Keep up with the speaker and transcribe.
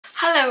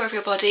Hello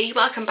everybody,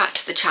 welcome back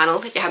to the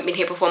channel. If you haven't been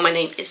here before, my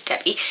name is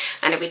Debbie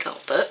and I read a lot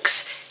of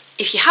books.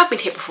 If you have been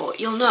here before,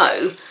 you'll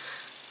know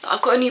that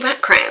I've got a new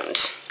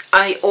background.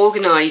 I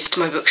organised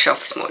my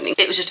bookshelf this morning.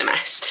 It was just a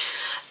mess.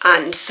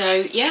 And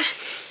so, yeah,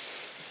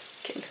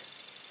 you can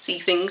see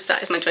things.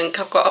 That is my drink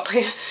I've got up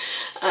here.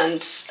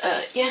 And,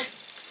 yeah,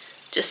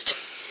 just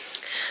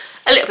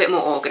a little bit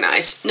more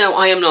organised. No,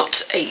 I am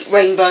not a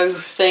rainbow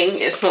thing.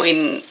 It's not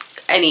in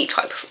any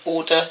type of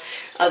order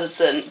other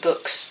than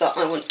books that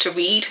I want to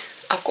read.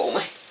 I've got all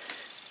my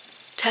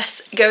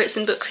Tess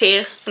Gerritsen books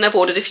here, and I've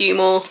ordered a few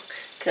more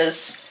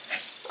because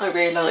I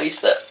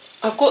realised that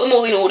I've got them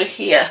all in order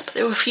here, but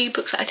there were a few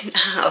books that I didn't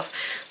have,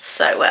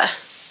 so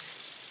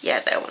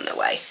yeah, they're on their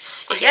way.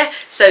 Yeah,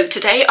 so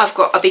today I've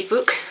got a big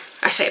book.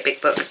 I say a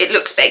big book, it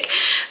looks big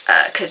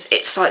because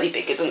it's slightly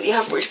bigger than the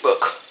average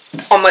book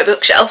on my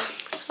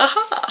bookshelf.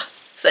 Aha!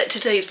 So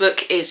today's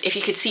book is If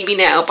You Could See Me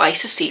Now by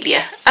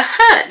Cecelia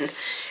Ahern.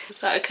 Is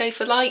that okay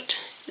for light?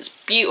 It's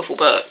a beautiful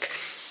book.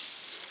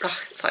 Oh,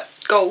 it's like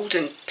gold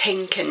and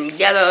pink and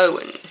yellow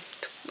and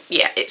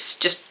yeah, it's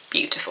just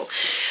beautiful.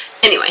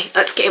 Anyway,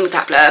 let's get in with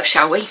that blurb,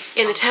 shall we?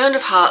 In the town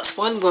of Hearts,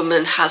 one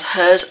woman has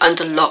hers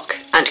under lock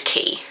and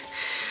key.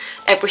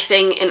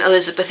 Everything in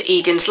Elizabeth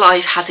Egan's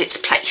life has its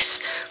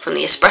place, from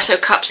the espresso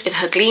cups in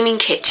her gleaming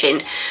kitchen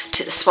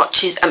to the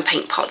swatches and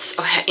paint pots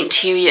of her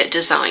interior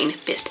design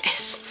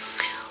business.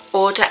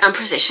 Order and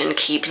precision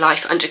keep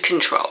life under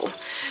control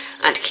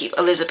and keep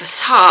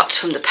Elizabeth's heart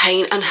from the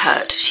pain and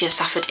hurt she has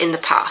suffered in the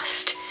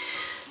past.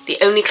 The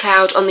only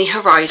cloud on the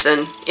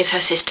horizon is her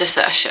sister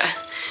Saoirse,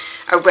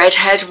 a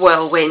red-haired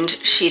whirlwind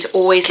she's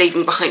always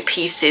leaving behind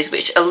pieces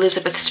which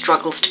Elizabeth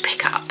struggles to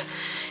pick up,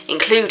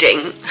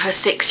 including her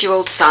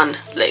 6-year-old son,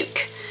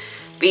 Luke.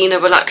 Being a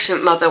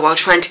reluctant mother while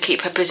trying to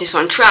keep her business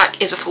on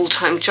track is a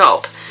full-time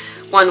job,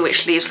 one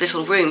which leaves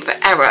little room for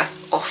error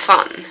or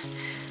fun.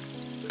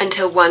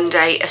 Until one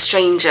day a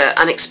stranger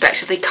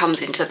unexpectedly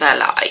comes into their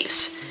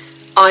lives.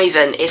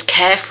 Ivan is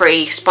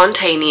carefree,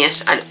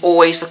 spontaneous and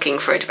always looking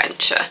for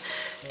adventure.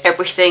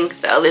 Everything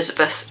that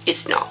Elizabeth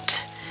is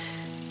not.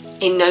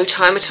 In no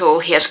time at all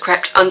he has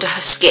crept under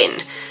her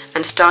skin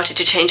and started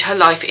to change her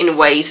life in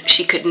ways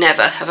she could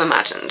never have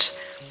imagined.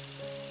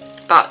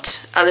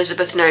 But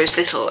Elizabeth knows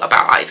little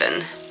about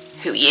Ivan,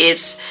 who he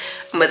is,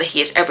 and whether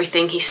he is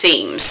everything he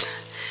seems,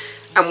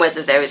 and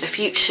whether there is a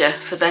future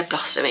for their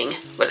blossoming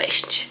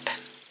relationship.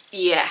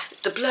 Yeah,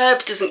 the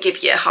blurb doesn't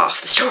give you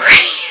half the story.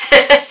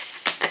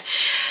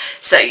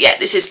 So yeah,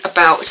 this is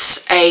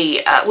about a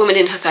woman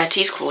in her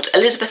 30s called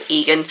Elizabeth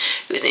Egan,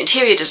 who is an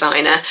interior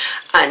designer,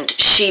 and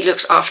she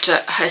looks after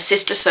her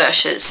sister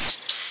Saoirse's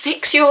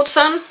 6-year-old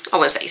son. I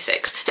want to say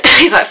 6.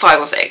 He's like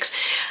 5 or 6.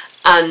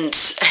 And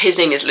his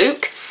name is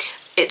Luke.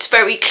 It's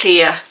very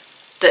clear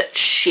that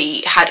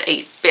she had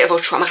a bit of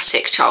a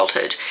traumatic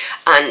childhood,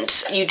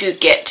 and you do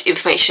get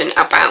information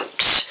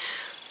about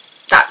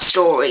that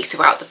story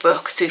throughout the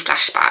book through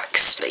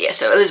flashbacks. But yeah,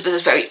 so Elizabeth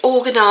is very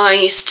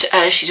organised,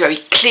 she's very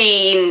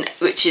clean,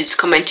 which is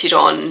commented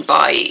on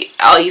by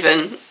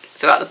Ivan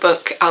throughout the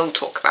book. I'll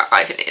talk about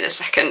Ivan in a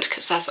second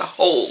because there's a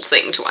whole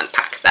thing to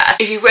unpack there.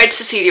 If you've read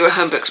Cecelia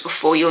Ahern books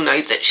before, you'll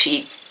know that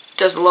she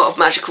does a lot of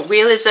magical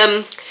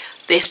realism.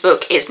 This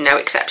book is no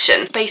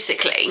exception.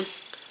 Basically,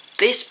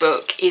 this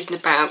book is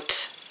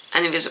about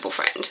an invisible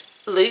friend.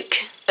 Luke,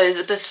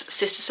 Elizabeth's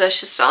sister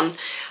Saoirse's son,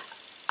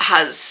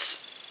 has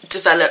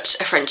developed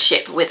a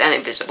friendship with an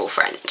invisible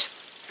friend.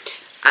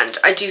 And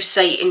I do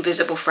say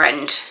invisible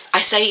friend. I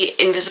say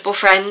invisible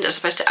friend as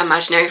opposed to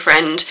imaginary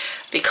friend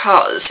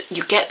because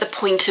you get the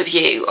point of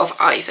view of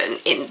Ivan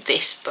in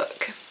this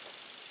book.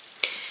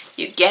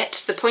 You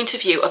get the point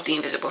of view of the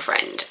invisible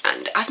friend,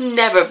 and I've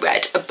never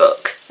read a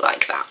book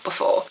like that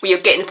before, where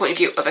you're getting the point of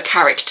view of a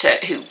character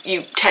who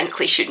you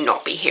technically should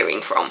not be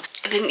hearing from.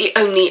 I think the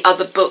only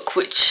other book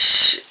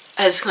which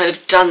has kind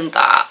of done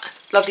that,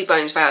 Lovely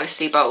Bones by Alice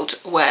Sebold,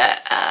 where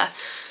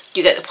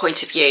you get the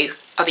point of view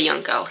of a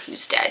young girl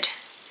who's dead.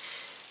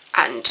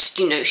 And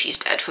you know she's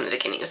dead from the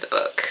beginning of the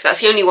book. That's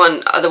the only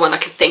other one I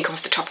can think of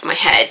off the top of my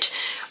head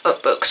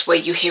of books where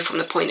you hear from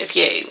the point of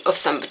view of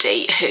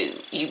somebody who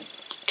you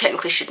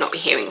technically should not be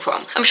hearing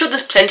from. I'm sure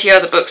there's plenty of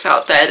other books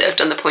out there that have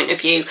done the point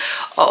of view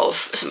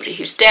of somebody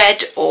who's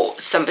dead or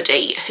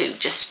somebody who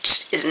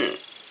just isn't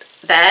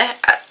there.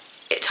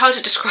 It's hard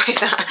to describe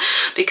that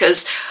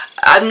because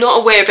I'm not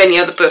aware of any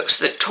other books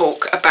that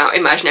talk about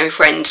imaginary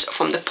friends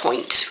from the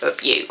point of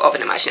view of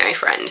an imaginary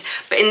friend.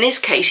 But in this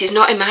case, he's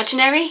not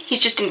imaginary,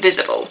 he's just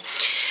invisible.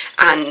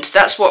 And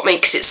that's what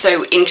makes it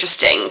so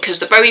interesting, because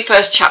the very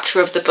first chapter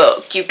of the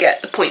book, you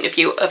get the point of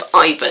view of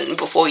Ivan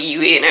before you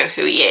really know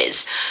who he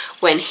is,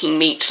 when he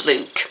meets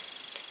Luke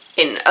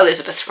in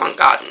Elizabeth's front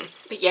garden.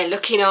 But yeah,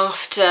 looking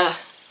after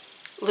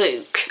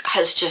Luke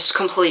has just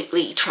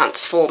completely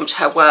transformed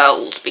her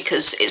world,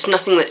 because it's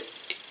not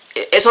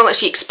that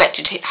she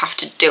expected to have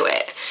to do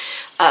it,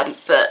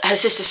 but her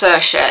sister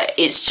Saoirse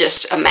is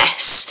just a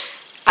mess,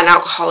 an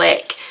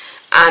alcoholic,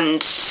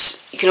 and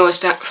you can always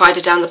find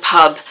her down the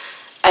pub,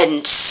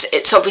 and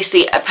it's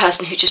obviously a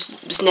person who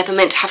just was never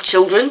meant to have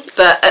children,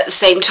 but at the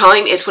same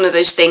time it's one of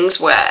those things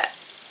where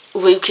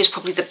Luke is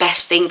probably the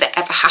best thing that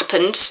ever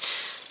happened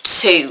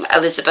to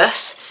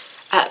Elizabeth,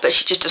 but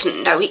she just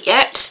doesn't know it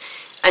yet.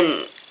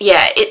 And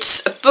yeah,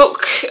 it's a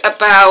book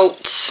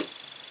about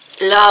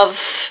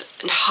love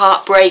and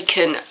heartbreak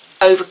and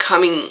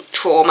overcoming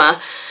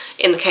trauma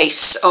in the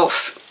case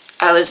of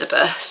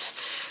Elizabeth.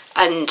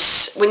 And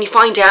when you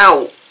find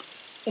out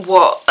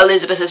what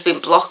Elizabeth has been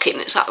blocking,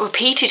 it's like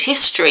repeated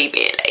history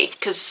really,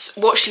 because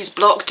what she's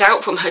blocked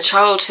out from her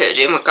childhood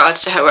in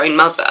regards to her own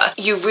mother,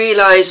 you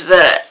realise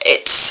that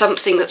it's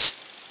something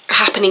that's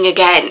happening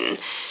again.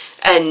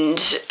 And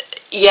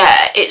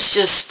yeah,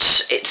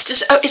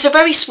 it's a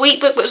very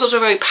sweet book, but it's also a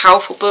very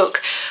powerful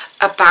book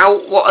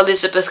about what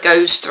Elizabeth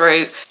goes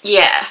through.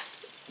 Yeah,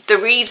 the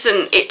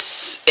reason it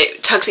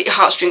tugs at your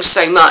heartstrings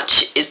so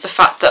much is the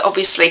fact that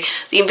obviously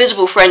the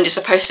invisible friend is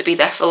supposed to be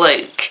there for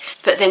Luke,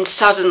 but then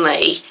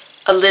suddenly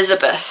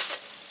Elizabeth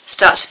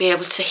starts to be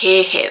able to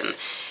hear him,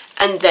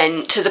 and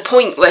then to the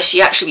point where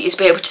she actually is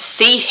able to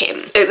see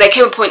him. There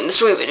came a point in the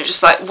story when it was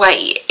just like,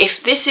 wait,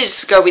 if this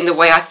is going the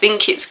way I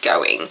think it's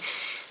going,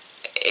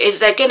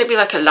 is there going to be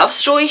like a love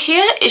story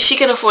here? Is she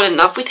going to fall in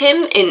love with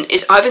him?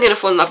 Is Ivan going to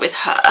fall in love with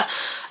her?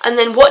 And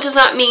then what does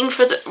that mean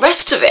for the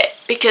rest of it?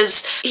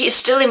 Because he's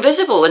still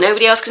invisible and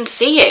nobody else can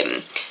see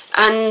him.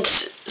 And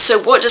so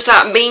what does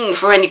that mean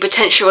for any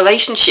potential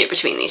relationship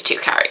between these two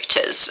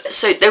characters?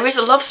 So there is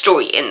a love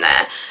story in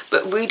there,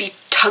 but really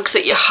tugs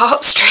at your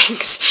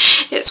heartstrings.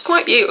 It's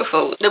quite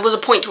beautiful. There was a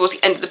point towards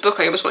the end of the book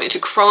I almost wanted to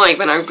cry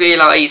when I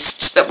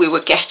realised that we were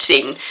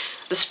getting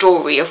the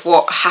story of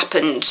what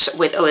happened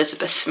with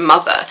Elizabeth's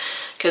mother.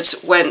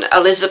 Because when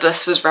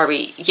Elizabeth was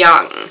very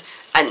young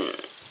and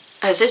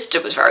her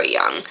sister was very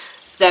young,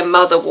 their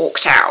mother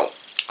walked out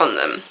on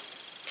them.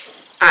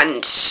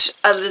 And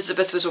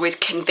Elizabeth was always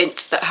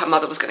convinced that her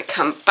mother was going to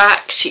come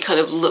back. She kind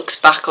of looks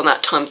back on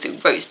that time through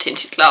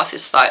rose-tinted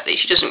glasses slightly.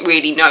 She doesn't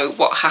really know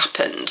what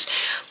happened.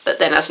 But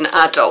then as an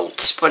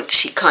adult, once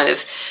she kind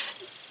of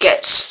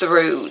gets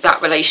through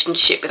that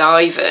relationship with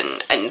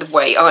Ivan and the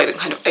way Ivan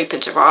kind of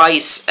opens her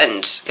eyes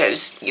and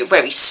goes, you're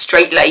very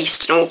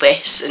straight-laced and all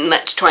this, and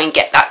let's try and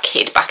get that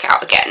kid back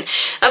out again.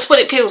 That's what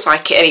it feels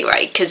like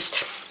anyway, because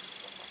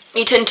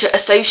you tend to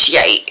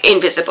associate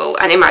invisible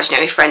and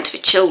imaginary friends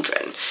with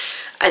children.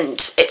 And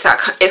it's kind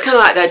of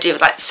like the idea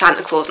of like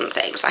Santa Claus and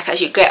things. Like as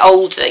you get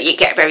older, you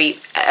get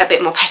a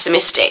bit more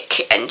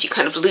pessimistic, and you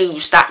kind of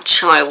lose that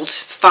child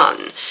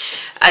fun.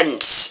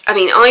 And I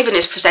mean, Ivan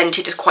is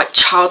presented as quite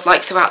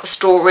childlike throughout the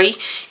story,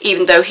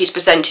 even though he's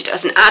presented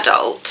as an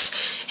adult.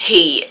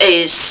 He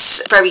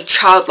is very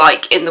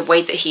childlike in the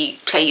way that he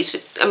plays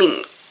with. I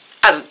mean,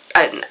 as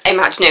an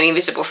imaginary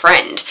invisible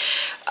friend,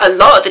 a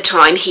lot of the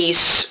time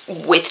he's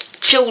with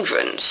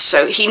children,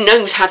 so he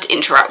knows how to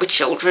interact with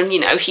children. You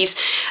know, he's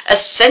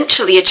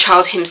essentially a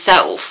child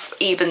himself,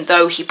 even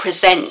though he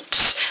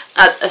presents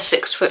as a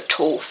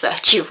 6-foot-tall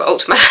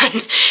 30-year-old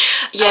man.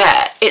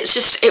 Yeah, it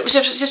was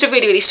just a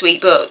really, really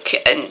sweet book,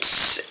 and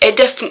it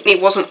definitely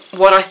wasn't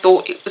what I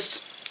thought it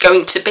was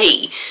going to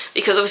be,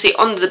 because obviously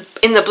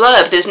in the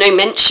blurb there's no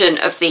mention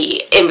of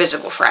the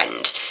invisible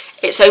friend.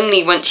 It's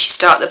only once you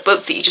start the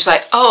book that you're just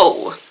like,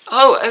 oh,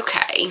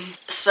 okay.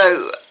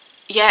 So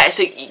yeah,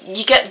 so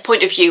you get the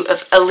point of view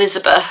of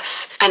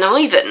Elizabeth and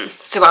Ivan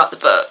throughout the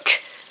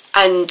book,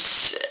 and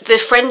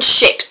the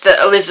friendship that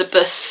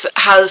Elizabeth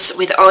has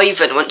with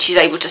Ivan once she's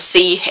able to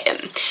see him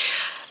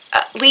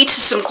leads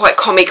to some quite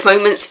comic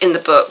moments in the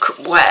book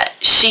where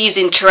she's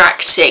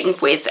interacting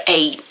with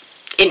a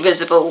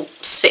invisible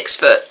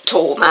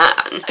 6-foot-tall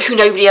man who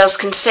nobody else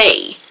can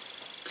see.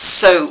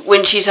 So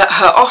when she's at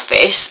her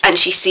office and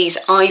she sees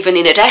Ivan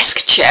in a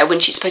desk chair when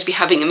she's supposed to be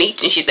having a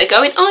meeting, she's there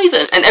going,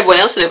 Ivan! And everyone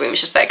else in the room is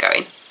just there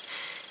going,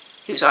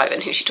 who's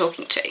Ivan? Who's she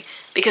talking to?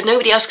 Because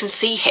nobody else can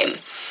see him.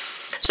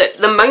 So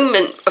the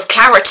moment of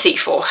clarity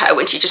for her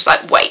when she's just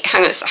like, wait,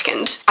 hang on a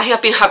second. I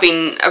have been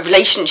having a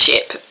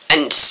relationship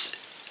and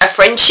a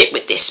friendship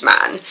with this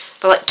man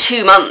for like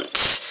 2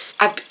 months.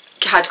 I've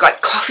had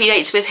like coffee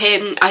dates with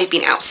him. I've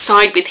been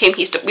outside with him.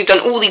 We've done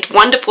all these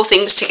wonderful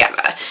things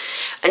together.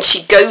 And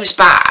she goes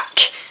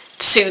back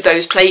to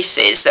those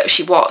places that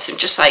she was and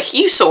just like,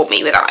 you saw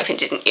me with Ivan,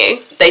 didn't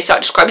you? They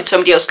start describing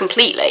somebody else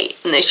completely.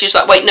 And then she's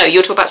like, wait, no,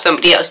 you're talking about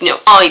somebody else. You know,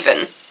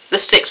 Ivan, the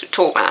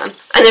 6-foot-tall man.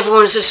 And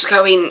everyone's just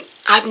going,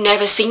 I've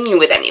never seen you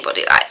with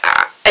anybody like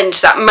that. And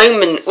that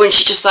moment when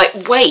she's just like,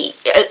 wait,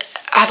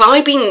 have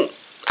I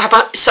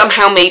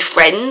somehow made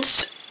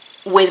friends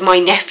with my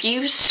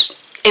nephew's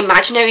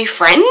imaginary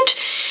friend?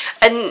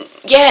 And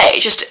yeah,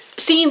 just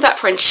seeing that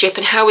friendship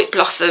and how it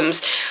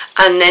blossoms,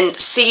 and then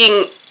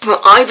seeing from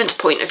Ivan's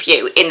point of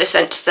view in the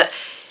sense that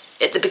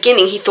at the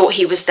beginning he thought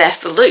he was there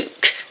for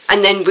Luke,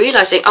 and then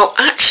realising, oh,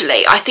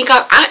 actually, I think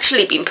I've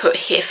actually been put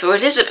here for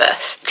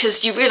Elizabeth,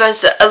 because you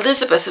realise that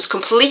Elizabeth has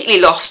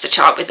completely lost the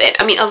child within.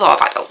 I mean, a lot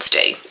of adults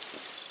do.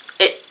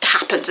 It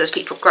happens as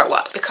people grow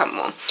up, become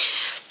more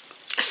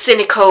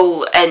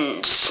cynical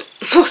and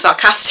more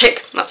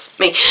sarcastic. That's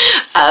me.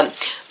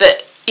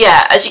 But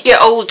yeah, as you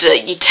get older,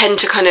 you tend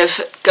to kind of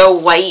go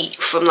away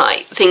from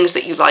like things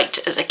that you liked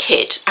as a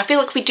kid. I feel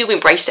like we do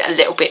embrace it a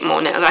little bit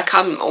more now. Like,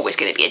 I'm always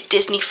going to be a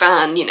Disney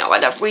fan, you know, I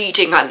love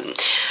reading,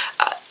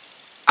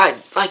 I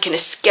like an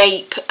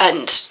escape,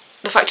 and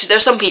the fact is there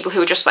are some people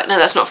who are just like, no,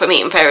 that's not for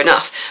me, and fair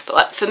enough. But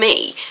like, for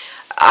me,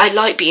 I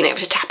like being able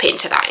to tap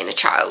into that in a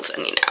child,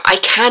 and you know, I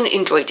can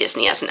enjoy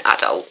Disney as an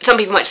adult. Some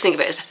people might just think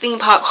of it as a theme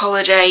park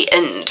holiday,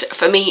 and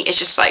for me it's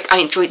just like, I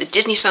enjoy the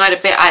Disney side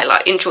of it, I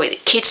like enjoy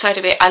the kid side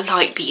of it, I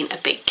like being a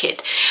big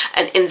kid.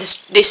 And in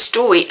this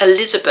story,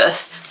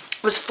 Elizabeth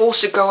was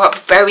forced to grow up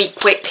very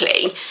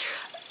quickly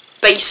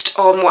based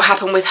on what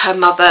happened with her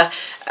mother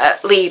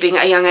leaving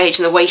at a young age,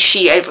 and the way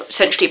she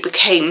essentially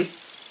became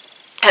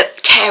a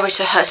carer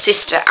to her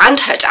sister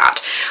and her dad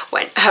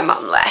when her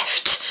mum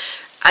left.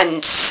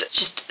 And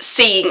just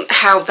seeing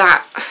how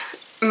that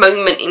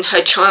moment in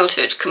her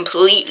childhood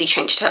completely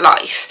changed her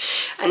life.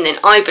 And then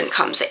Ivan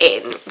comes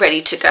in,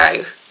 ready to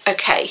go,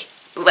 okay,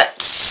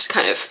 let's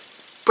kind of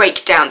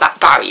break down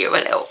that barrier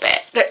a little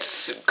bit.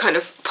 Let's kind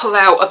of pull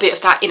out a bit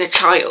of that inner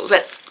child.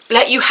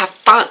 Let you have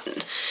fun.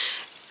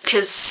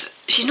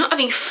 Because she's not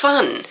having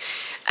fun.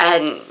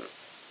 And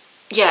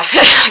yeah,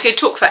 I could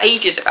talk for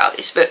ages about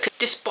this book.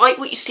 Despite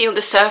what you see on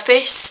the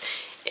surface,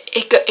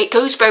 it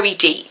goes very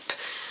deep.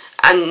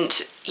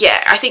 And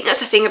yeah, I think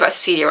that's the thing about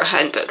Cecelia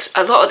Ahern books.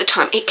 A lot of the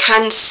time it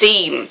can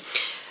seem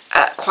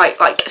quite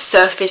like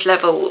surface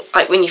level,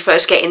 like when you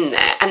first get in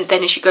there, and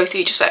then as you go through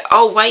you're just like,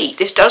 oh wait,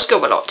 this does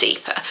go a lot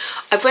deeper.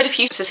 I've read a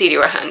few Cecelia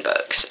Ahern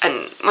books,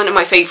 and one of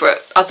my favourite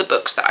other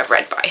books that I've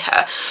read by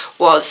her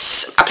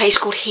was A Place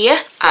Called Here,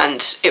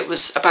 and it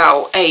was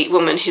about a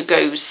woman who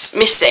goes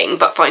missing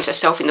but finds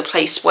herself in the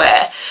place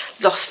where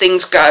lost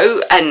things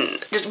go,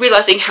 and just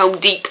realising how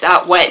deep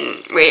that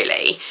went,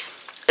 really.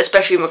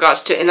 Especially in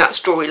regards to, in that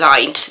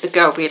storyline, to the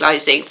girl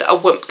realising that a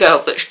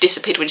girl that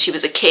disappeared when she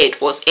was a kid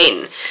was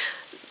in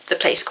the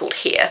place called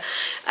Here.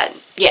 And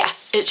yeah,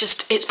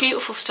 it's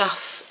beautiful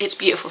stuff. It's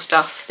beautiful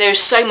stuff. There is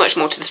so much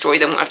more to the story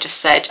than what I've just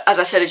said. As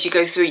I said, as you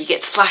go through, you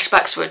get the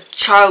flashbacks to her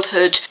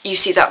childhood, you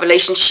see that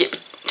relationship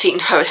between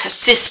her and her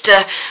sister,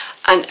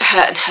 and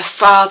her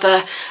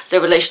father,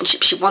 the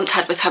relationship she once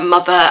had with her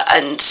mother,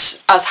 and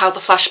as how the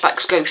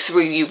flashbacks go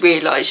through you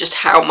realise just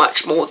how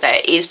much more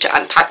there is to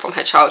unpack from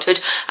her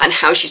childhood and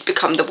how she's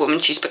become the woman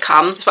she's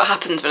become. It's what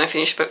happens when I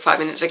finished a book 5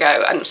 minutes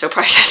ago and I'm still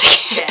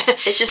processing it.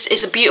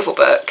 It's a beautiful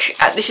book.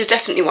 This is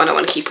definitely one I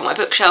want to keep on my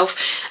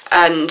bookshelf,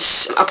 and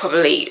I'll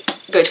probably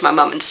go to my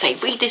mum and say,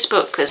 read this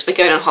book, because we're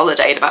going on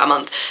holiday in about a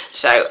month,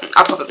 so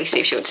I'll probably see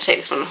if she wants to take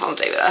this one on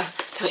holiday with her.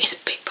 Though it is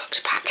a big book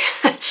to pack.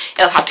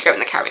 It'll have to go in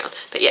the carry-on.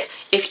 But yeah,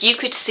 If You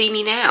Could See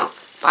Me Now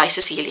by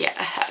Cecelia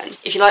Ahern.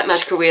 If you like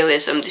magical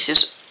realism, this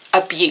is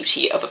a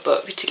beauty of a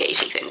book to get your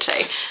teeth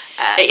into.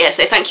 Yeah,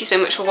 so thank you so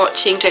much for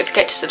watching. Don't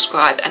forget to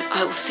subscribe, and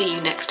I will see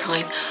you next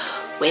time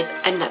with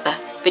another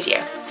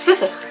video.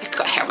 I've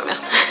got hair on my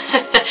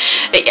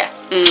mouth. But yeah,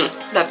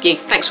 love you.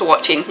 Thanks for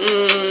watching.